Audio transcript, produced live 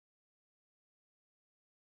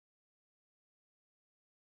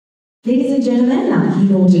Ladies and gentlemen, our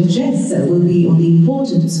keynote address will be on the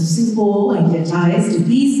importance of Singapore and their ties to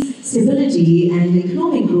peace, stability and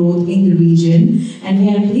economic growth in the region. And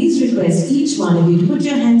may I please request each one of you to put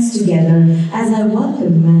your hands together as I welcome a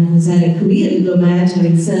man who's had a career diplomat,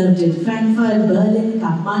 having served in Frankfurt, Berlin,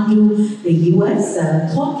 Kathmandu, the US, a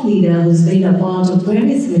thought leader who's been a part of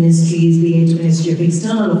various ministries, be it Ministry of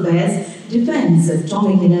External Affairs, Defense,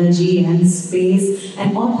 Atomic Energy and Space,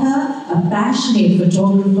 an author, a passionate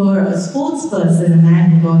photographer, a sports person, a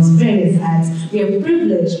man who wears various hats. We are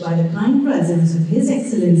privileged by the kind presence of His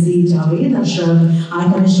Excellency Javed Ashraf, High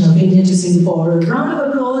Commissioner of India to Singapore. A round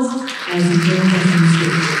of applause as he joins us on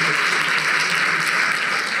stage.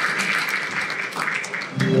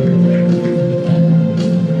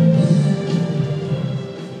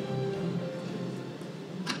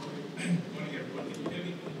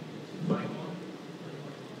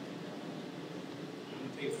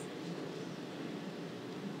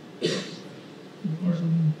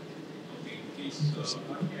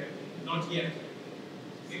 Not yet.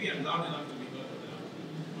 Maybe I'm loud enough to be heard.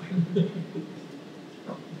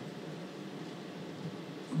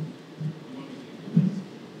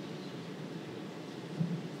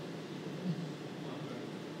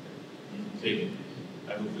 Okay.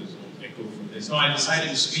 I hope there's no echo from this. No, I decided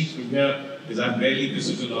to speak from here because I'm barely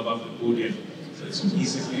visible above the podium. So it's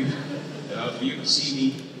easy for you to see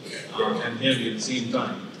me and hear me at the same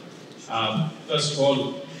time. First of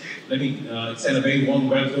all, let me extend a very warm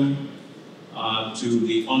welcome to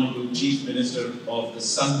the Honorable Chief Minister of the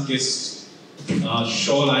sun-kissed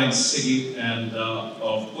shoreline city and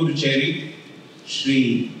of Puducherry,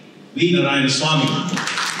 Shri V. Narayanaswamy.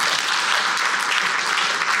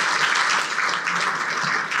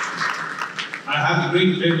 I have the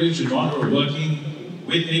great privilege and honor of working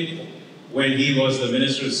with him when he was the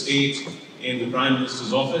Minister of State in the Prime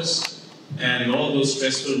Minister's office. And in all those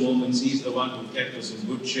stressful moments, he's the one who kept us in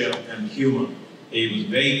good cheer and humor. He was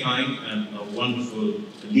very kind and a wonderful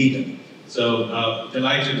leader. So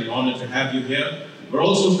delighted and honored to have you here. We're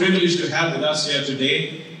also privileged to have with us here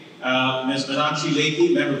today Ms. Meenakshi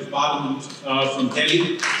Lekhi, Member of Parliament from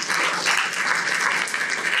Delhi.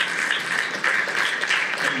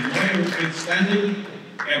 A lawyer of good standing,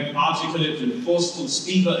 an articulate and forceful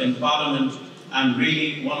speaker in Parliament, and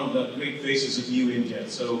really one of the great faces of New India.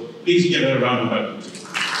 So please give her a round of welcome.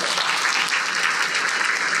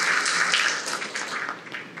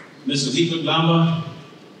 Mr. Deepak Lamba,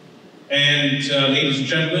 and ladies and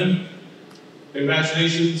gentlemen,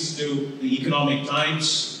 congratulations to the Economic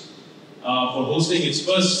Times for hosting its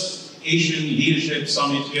first Asian Leadership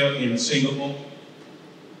Summit here in Singapore.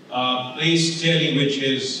 A place clearly which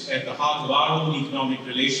is at the heart of our own economic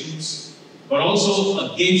relations, but also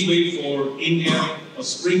a gateway for India, a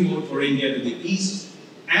springboard for India to the east,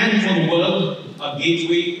 and for the world, a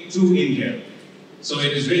gateway to India. So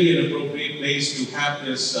it is really an appropriate place to have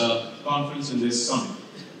this conference and this summit.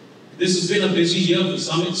 This has been a busy year for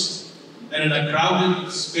summits, and in a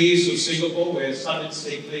crowded space of Singapore, where summits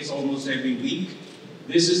take place almost every week,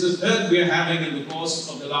 this is the third we are having in the course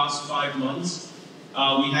of the last 5 months.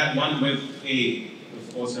 We had one with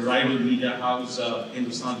of course, a rival media house,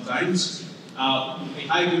 Hindustan Times. The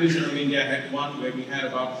High Commission of India had one where we had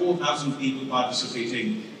about 4,000 people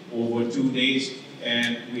participating over 2 days,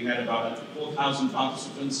 and we had about 4,000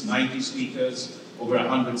 participants, 90 speakers, over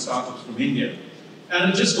 100 startups from India.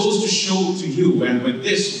 And it just goes to show to you, and with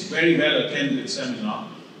this very well-attended seminar,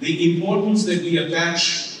 the importance that we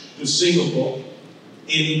attach to Singapore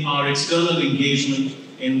in our external engagement,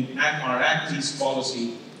 in our Act East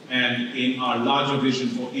policy, and in our larger vision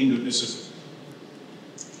for Indo-Pacific.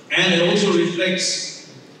 And it also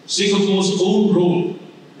reflects Singapore's own role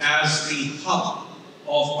as the hub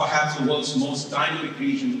of perhaps the world's most dynamic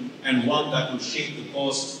region and one that will shape the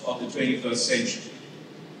course of the 21st century.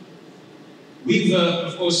 We've,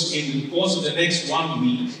 of course, in the course of the next 1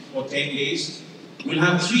 week or 10 days, we'll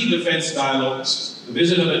have 3 defense dialogues, the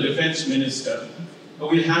visit of a defense minister, but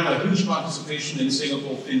we'll have a huge participation in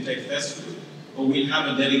Singapore FinTech Festival, but we'll have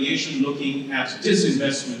a delegation looking at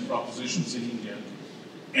disinvestment propositions in India,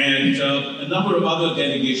 and a number of other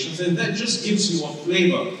delegations, and that just gives you a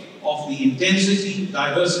flavor of the intensity,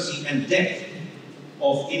 diversity, and depth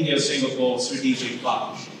of India-Singapore strategic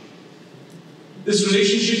partnership. This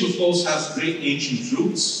relationship, of course, has great ancient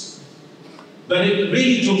roots, but it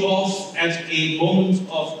really took off at a moment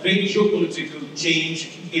of great geopolitical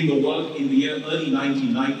change in the world in the early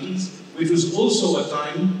 1990s, which was also a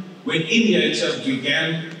time when India itself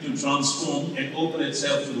began to transform and open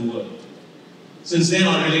itself to the world. Since then,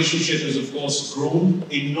 our relationship has, of course, grown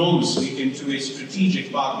enormously into a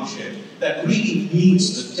strategic partnership that really meets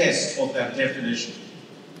the test of that definition.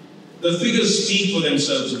 The figures speak for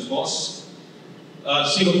themselves, of course.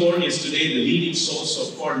 Singapore is today the leading source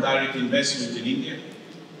of foreign direct investment in India.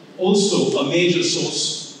 Also a major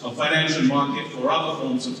source of financial market for other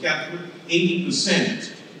forms of capital.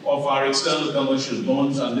 80% of our external commercial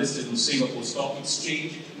bonds are listed on Singapore Stock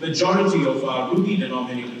Exchange. Majority of our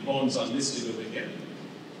rupee-denominated bonds are listed over here.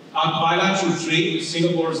 Our bilateral trade,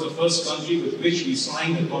 Singapore is the first country with which we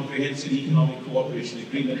signed a comprehensive economic cooperation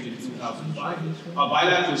agreement in 2005. Our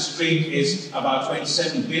bilateral trade is about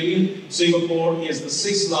 27 billion. Singapore is the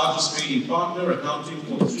 6th largest trading partner, accounting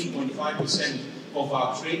for 3.5% of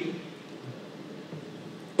our trade.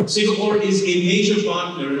 Singapore is a major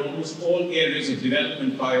partner in almost all areas of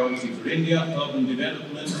development priority for India: urban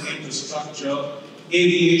development, infrastructure,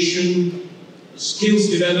 aviation, skills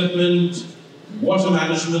development, water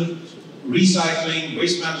management, recycling,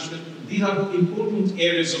 waste management. These are important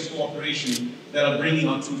areas of cooperation that are bringing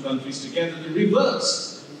our two countries together. The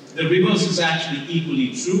reverse is actually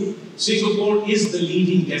equally true. Singapore is the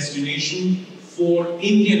leading destination for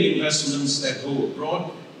Indian investments that go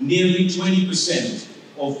abroad. Nearly 20%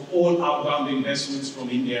 of all outbound investments from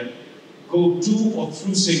India go to or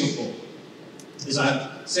through Singapore. As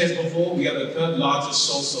I've said before, we are the 3rd largest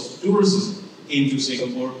source of tourism into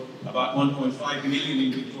Singapore. About 1.5 million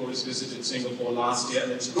Indian tourists visited Singapore last year,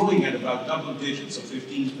 and it's growing at about double digits of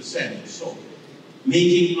 15% or so,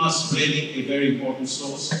 making us really a very important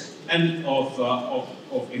source and of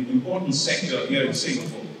an important sector here in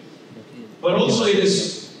Singapore. But also it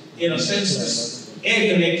is, in a sense, this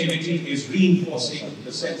air connectivity is reinforcing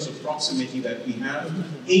the sense of proximity that we have.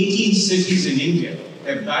 18 cities in India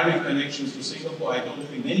have direct connections to Singapore. I don't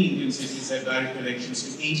think many Indian cities have direct connections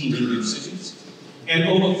to 18 Indian cities. And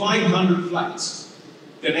over 500 flights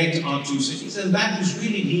connect our two cities, and that is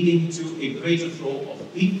really leading to a greater flow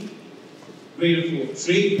of people, greater flow of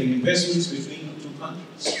trade and investments between the two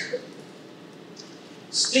countries.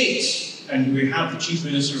 States, and we have the Chief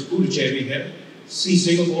Minister of Puducherry here, see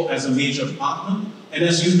Singapore as a major partner. And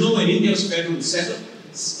as you know, in India's federal setup,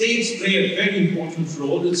 states play a very important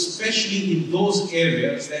role, especially in those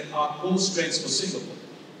areas that are core strengths for Singapore.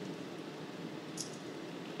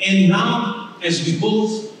 And now, as we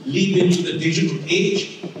both leap into the digital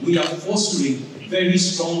age, we are fostering very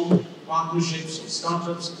strong partnerships of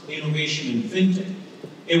startups, innovation in fintech.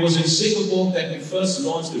 It was in Singapore that we first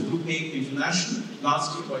launched the RuPay International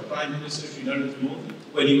last year by Prime Minister Narendra Modi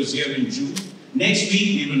when he was here in June. Next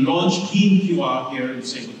week, we will launch Beam QR here in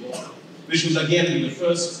Singapore, which will again be the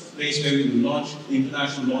first place where we will launch the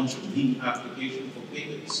international launch of the Beam application for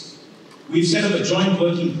payments. We've set up a joint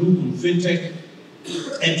working group on fintech,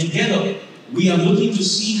 and together we are looking to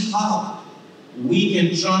see how we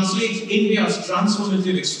can translate India's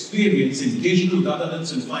transformative experience in digital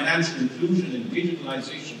governance and financial inclusion and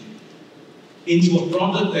digitalization into a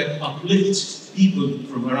product that uplifts people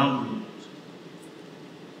from around the world.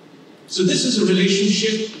 So this is a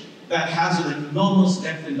relationship that has an enormous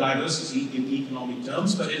depth and diversity in economic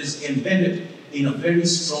terms, but it is embedded in a very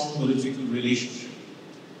strong political relationship,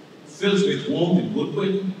 filled with warmth and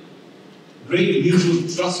goodwill, great mutual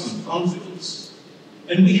trust and confidence.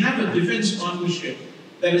 And we have a defense partnership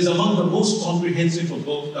that is among the most comprehensive for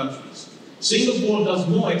both countries. Singapore does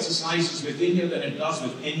more exercises with India than it does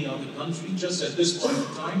with any other country. Just at this point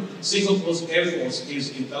in time, Singapore's Air Force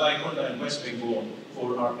is in Talaikonda and West Bengal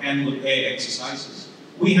for our annual air exercises.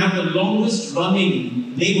 We have the longest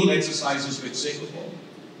running naval exercises with Singapore,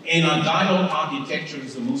 and our dialogue architecture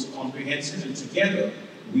is the most comprehensive, and together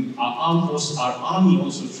our army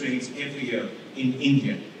also trains every year in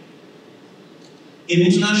India. In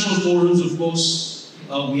international forums, of course,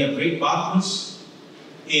 we are great partners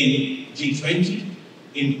in G20,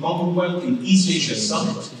 in Commonwealth, in East Asia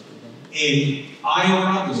Summit, in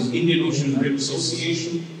IORA, which is Indian Ocean Rim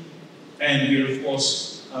Association, and we are, of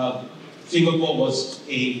course, Singapore was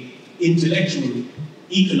an intellectual,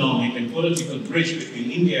 economic, and political bridge between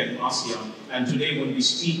India and ASEAN. And today, when we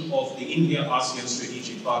speak of the India-ASEAN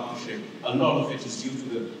strategic partnership, a lot of it is due to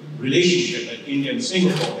the relationship that India and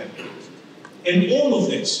Singapore have built. And all of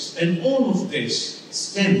this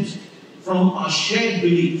stems from our shared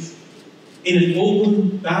belief in an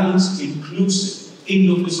open, balanced, inclusive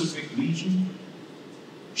Indo-Pacific region,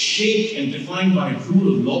 shaped and defined by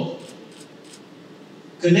rule of law,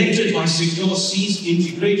 connected by secure seas,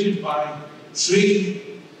 integrated by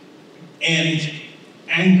trade, and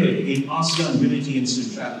anchored in ASEAN unity and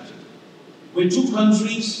centrality. We're two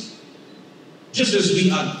countries, just as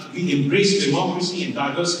we embrace democracy and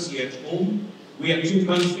diversity at home, we are two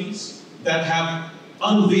countries that have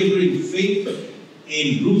unwavering faith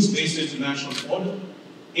in rules-based international order,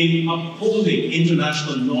 in upholding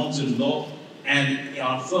international norms and law, and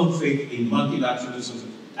our firm faith in multilateralism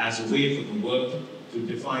as a way for the world to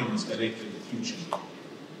define its collective future.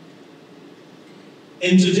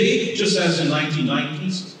 And today, just as in the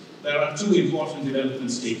 1990s, there are two important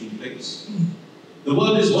developments taking place. The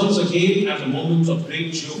world is once again at a moment of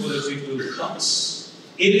great geopolitical flux.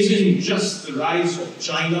 It isn't just the rise of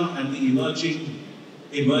China and the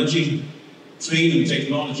emerging trade and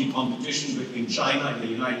technology competition between China and the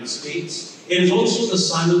United States. It is also the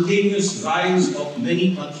simultaneous rise of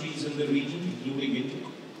many countries in the region, including India.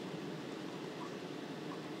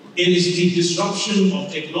 It is the disruption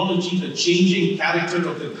of technology, the changing character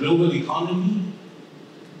of the global economy,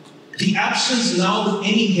 the absence now of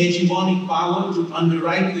any hegemonic power to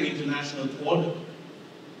underwrite the international order,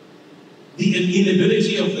 the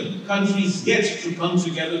inability of the countries yet to come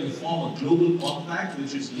together to form a global compact,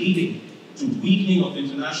 which is leading to weakening of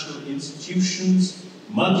international institutions,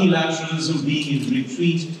 multilateralism being in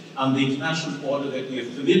retreat, and the international order that we are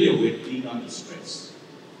familiar with being under stress.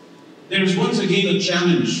 There is once again a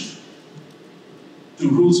challenge to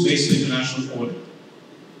rules-based international order.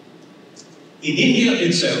 In India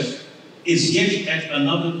itself is yet at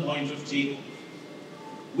another point of takeoff.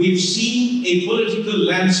 We've seen a political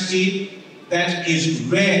landscape that is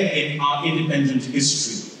rare in our independent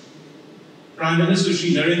history. Prime Minister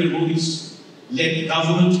Shri Narendra Modi's led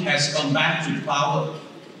government has come back to power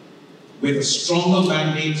with a stronger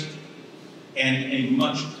mandate and a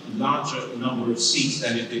much larger number of seats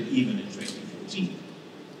than it did even in 2014.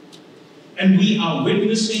 And we are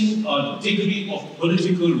witnessing a degree of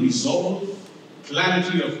political resolve,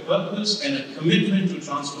 clarity of purpose, and a commitment to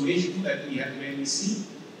transformation that we have rarely seen.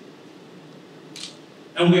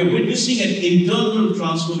 And we are witnessing an internal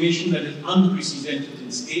transformation that is unprecedented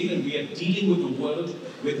in scale, and we are dealing with the world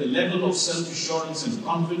with a level of self-assurance and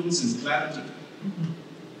confidence and clarity,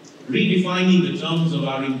 redefining the terms of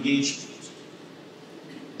our engagement.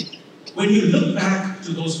 When you look back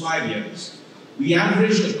to those 5 years, we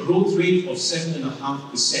averaged a growth rate of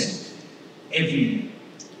 7.5% every year,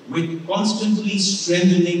 with constantly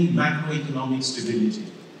strengthening macroeconomic stability,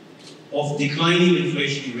 of declining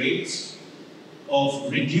inflation rates,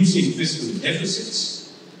 of reducing fiscal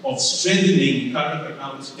deficits, of strengthening current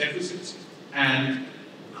accounts deficits, and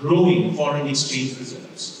growing foreign exchange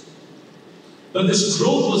reserves. But this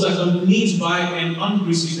growth was accompanied by an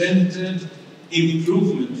unprecedented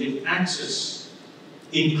improvement in access,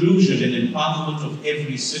 inclusion, and empowerment of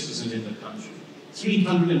every citizen in the country.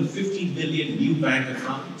 350 million new bank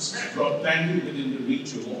accounts brought banking within the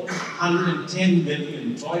reach of all. 110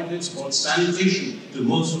 million toilets brought sanitation to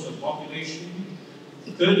most of the population.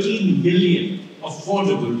 13 million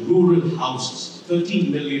affordable rural houses.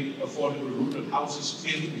 13 million affordable rural houses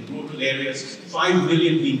built in rural areas. 5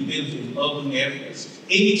 million being built in urban areas.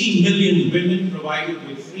 80 million women provided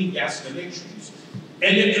with free gas connections.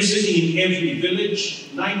 Electricity in every village.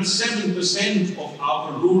 97% of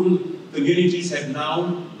our rural communities have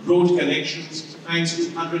now road connections thanks to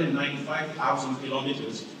 195,000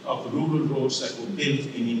 kilometers of rural roads that were built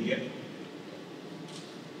in India.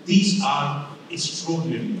 These are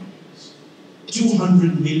extraordinary numbers.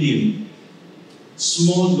 200 million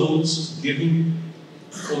small loans given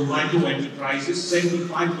for micro enterprises,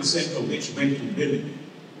 75% of which went to women.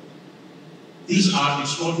 These are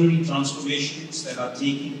extraordinary transformations that are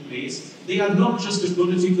taking place. They are not just a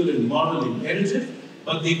political and moral imperative,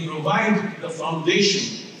 but they provide the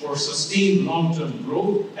foundation for sustained long-term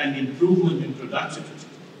growth and improvement in productivity.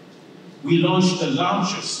 We launched the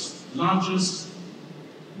largest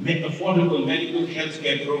affordable medical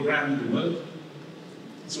healthcare program in the world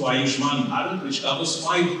through Ayushman Bharat, which covers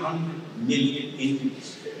 500 million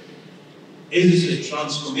Indians. It is a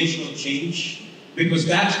transformational change because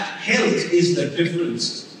that health is the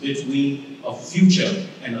difference between a future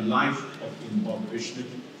and a life of impoverishment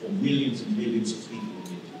for millions and millions of people in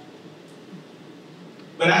India.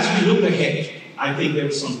 But as we look ahead, I think there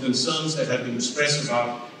are some concerns that have been expressed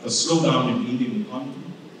about the slowdown in the Indian economy.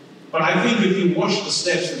 But I think if you watch the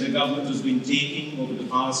steps that the government has been taking over the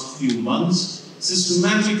past few months,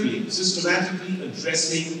 systematically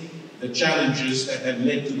addressing the challenges that have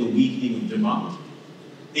led to the weakening of demand,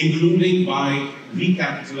 including by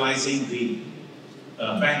recapitalizing the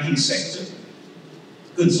banking sector,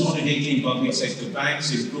 consolidating public sector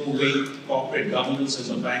banks, improving corporate governance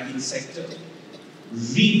in the banking sector,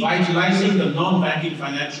 revitalizing the non-banking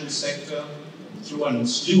financial sector through a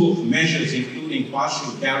slew of measures, including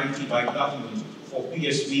partial guarantee by government for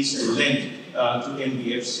PSBs to lend to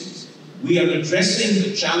NBFCs. We are addressing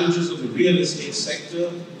the challenges of the real estate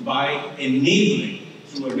sector by enabling,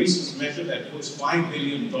 through a recent measure that puts $5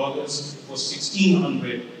 billion for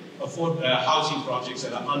 1,600 housing projects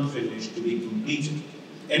that are unfinished to be completed.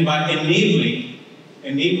 And by enabling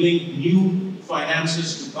new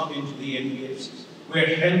finances to come into the NBFCs,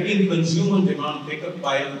 we're helping consumer demand pick up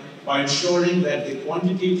by ensuring that the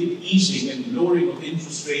quantitative easing and lowering of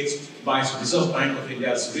interest rates by the Reserve Bank of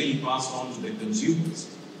India is really passed on to the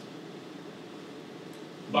consumers.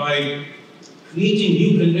 By creating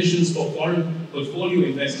new conditions for foreign portfolio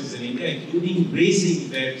investors in India, including raising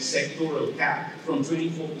their sectoral cap from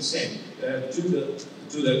 24% to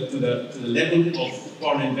the level of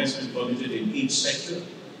foreign investment permitted in each sector,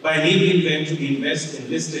 by enabling them to invest in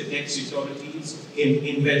listed debt securities,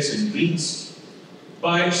 invest in REITs.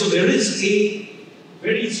 So there is a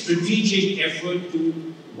very strategic effort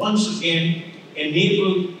to once again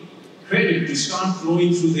enable credit to start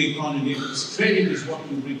flowing through the economy, because credit is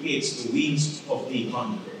what lubricates the wheels of the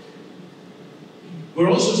economy. We're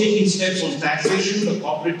also taking steps on taxation. The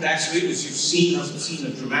corporate tax rate, as you've seen, has seen a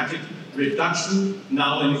dramatic reduction,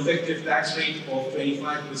 now an effective tax rate of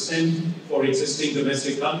 25% for existing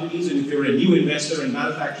domestic companies, and if you're a new investor in the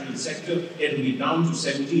manufacturing sector, it will be down to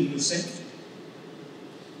 17%.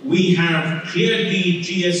 We have cleared the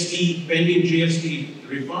GST, pending GST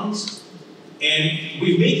refunds, and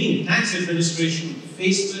we're making tax administration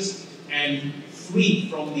faceless and free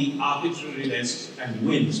from the arbitrariness and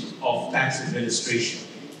whims of tax administration.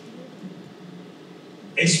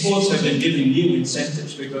 Exports have been given new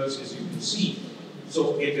incentives because, as you can see,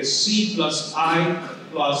 so it is C plus I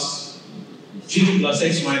plus G plus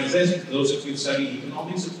X minus S. Those of you studying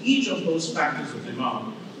economics, so each of those factors of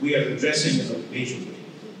demand we are addressing in a major way.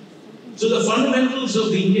 So the fundamentals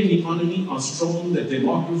of the Indian economy are strong: the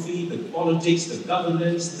demography, the politics, the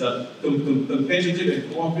governance, the competitive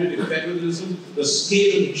and cooperative federalism, the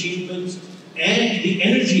scale of achievements, and the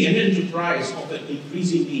energy and enterprise of an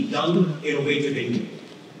increasingly young, innovative India.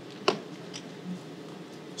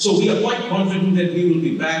 So we are quite confident that we will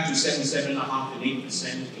be back to 7.5% and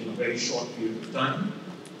 8% in a very short period of time.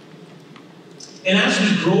 And as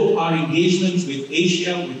we grow, our engagement with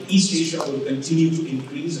Asia, with East Asia, will continue to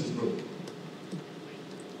increase and grow.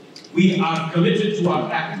 We are committed to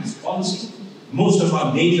our Act East policy. Most of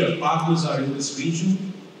our major partners are in this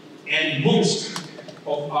region, and most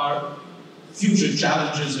of our future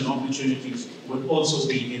challenges and opportunities will also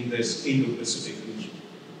be in this Indo-Pacific region.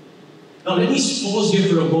 Now let me pause here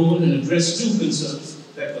for a moment and address two concerns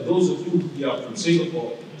that for those of you who are from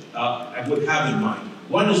Singapore, I would have in mind.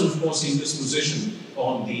 One is, of course, India's position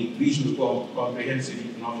on the Regional Comprehensive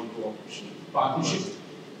Economic Cooperation Partnership.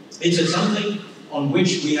 It is something on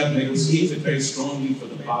which we have negotiated very strongly for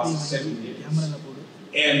the past 7 years.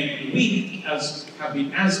 And we have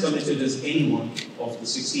been as committed as any one of the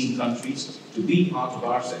 16 countries to be part of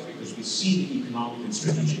RCEP, because we see the economic and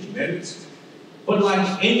strategic merits. But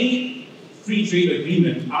like any free trade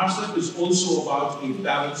agreement, RCEP is also about a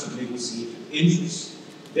balance of negotiated interests.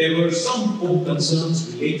 There were some core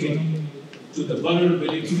concerns relating to the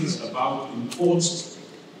vulnerabilities about imports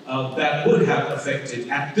that would have affected,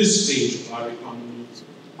 at this stage of our economy,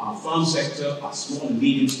 our farm sector, our small and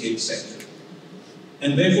medium-scale sector.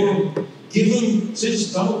 And therefore, since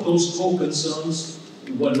some of those core concerns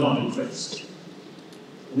were not addressed,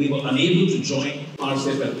 we were unable to join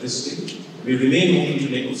RCEP at this stage. We remain open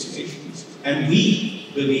to negotiations, and we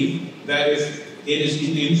believe that if it is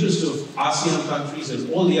in the interest of ASEAN countries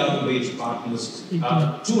and all the other major partners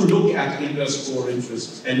to look at India's core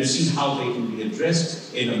interests and to see how they can be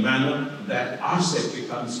addressed in a manner that RCEP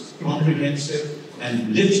becomes comprehensive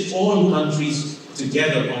and lifts all countries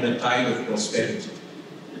together on the tide of prosperity.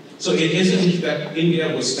 So it isn't that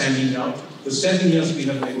India was standing out. For 7 years we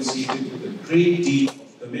have negotiated with a great deal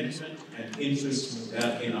of commitment and interest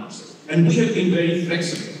in RCEP. And we have been very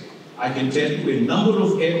flexible. I can tell you a number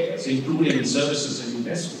of areas, including in services and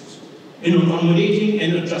investments, in accommodating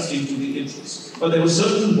and adjusting to the interests. But there were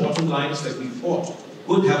certain bottom lines that we thought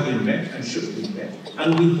could have been met and should have been met.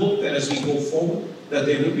 And we hope that as we go forward, that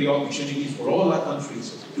there will be opportunities for all our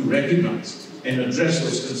countries to recognize and address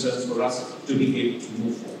those concerns for us to be able to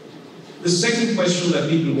move forward. The second question that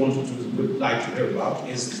people would like to hear about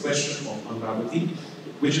is the question of Amravati,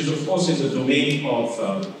 which is of course in the domain of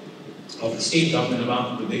the state government of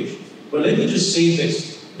Andhra Pradesh. But let me just say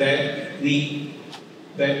this, that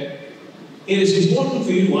it is important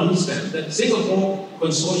for you to understand that Singapore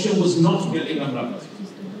Consortium was not building Amravati.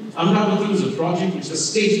 Amravati was a project which the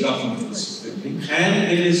state government was building,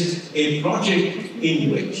 and it is a project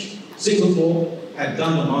in which Singapore had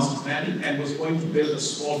done the master planning and was going to build a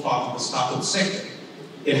small part of the startup sector.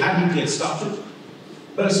 It hadn't yet started,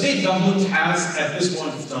 but the state government has, at this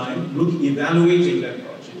point of time, evaluating that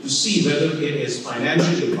project, to see whether it is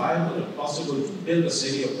financially viable and possible to build a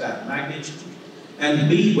city of that magnitude, and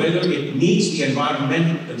B, whether it meets the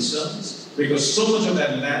environmental concerns, because so much of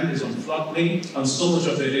that land is on floodplain, and so much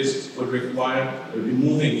of it would require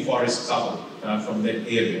removing forest cover from that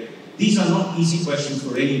area. These are not easy questions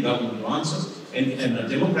for any government to answer, and a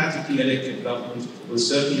democratically elected government will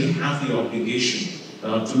certainly have the obligation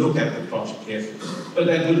to look at the project carefully. But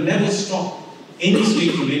that will never stop any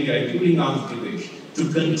state in India, including Andhra Pradesh,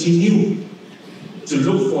 to continue to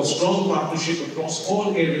look for strong partnership across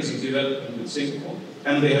all areas of development with Singapore.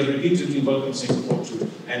 And they have repeatedly welcomed Singapore to,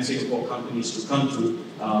 and Singapore companies to come to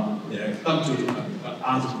Andhra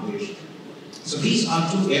Pradesh. So these are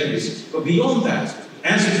two areas. But beyond that,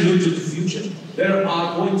 as we look to the future, there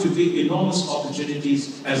are going to be enormous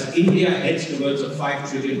opportunities as India heads towards a $5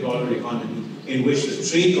 trillion economy, in which the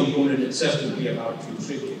trade component itself will be about $2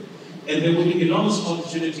 trillion. And there will be enormous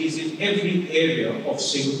opportunities in every area of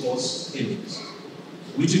Singapore's interests.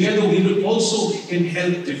 We together, we will also can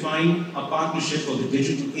help define a partnership for the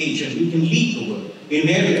digital age, and we can lead the world in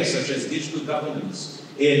areas such as digital governance,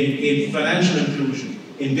 in financial inclusion,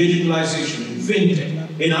 in digitalization, in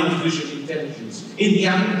fintech, in artificial intelligence, in the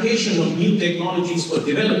application of new technologies for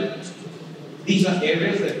development. These are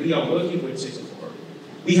areas that we are working with Singapore.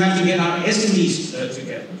 We have to get our SMEs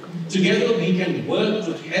together. Together we can work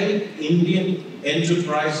to help Indian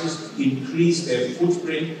enterprises increase their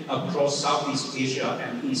footprint across Southeast Asia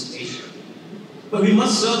and East Asia. But we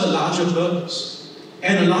must serve a larger purpose.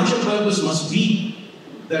 And a larger purpose must be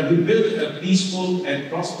that we build a peaceful and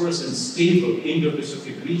prosperous and stable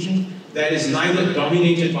Indo-Pacific region that is neither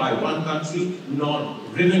dominated by one country nor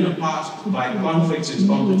driven apart by conflicts and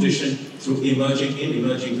competition through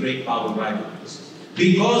emerging great power rivalries.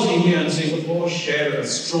 Because India and Singapore share a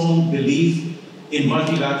strong belief in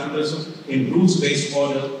multilateralism, in rules-based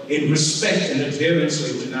order, in respect and adherence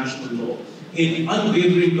to international law, in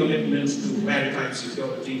unwavering commitment to maritime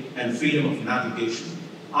security and freedom of navigation,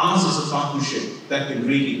 ours is a partnership that can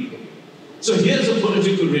really grow. So here's a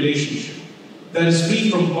political relationship that is free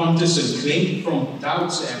from contest and claim, from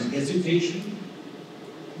doubts and hesitation.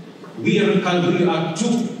 We are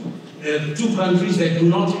two countries that do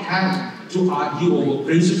not have to argue over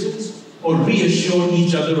principles or reassure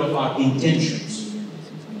each other of our intentions.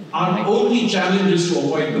 Our only challenge is to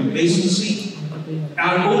avoid complacency,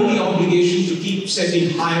 our only obligation to keep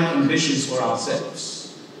setting higher ambitions for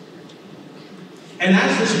ourselves. And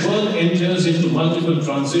as this world enters into multiple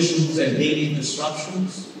transitions and daily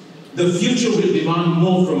disruptions, the future will demand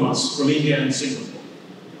more from us, from India and Singapore.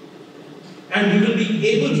 And we will be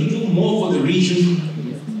able to do more for the region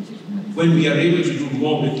when we are able to do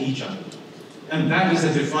more with each other. And that is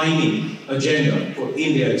the defining agenda for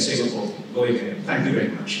India and Singapore going ahead. Thank you very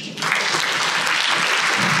much.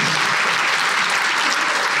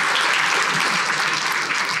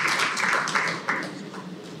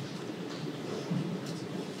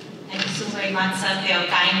 Thank you so very much, sir, for your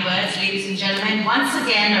kind words. Ladies and gentlemen, once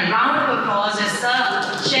again, a round of applause as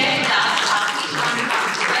Sir shared with us our economic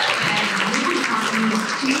development and new economies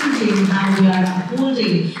changing how we are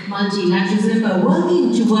upholding multilateralism, but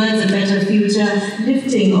working towards a better future,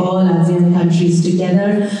 lifting all ASEAN countries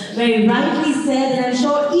together. Very rightly said, and I'm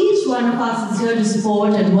sure each one of us is here to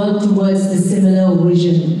support and work towards the similar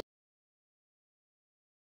vision.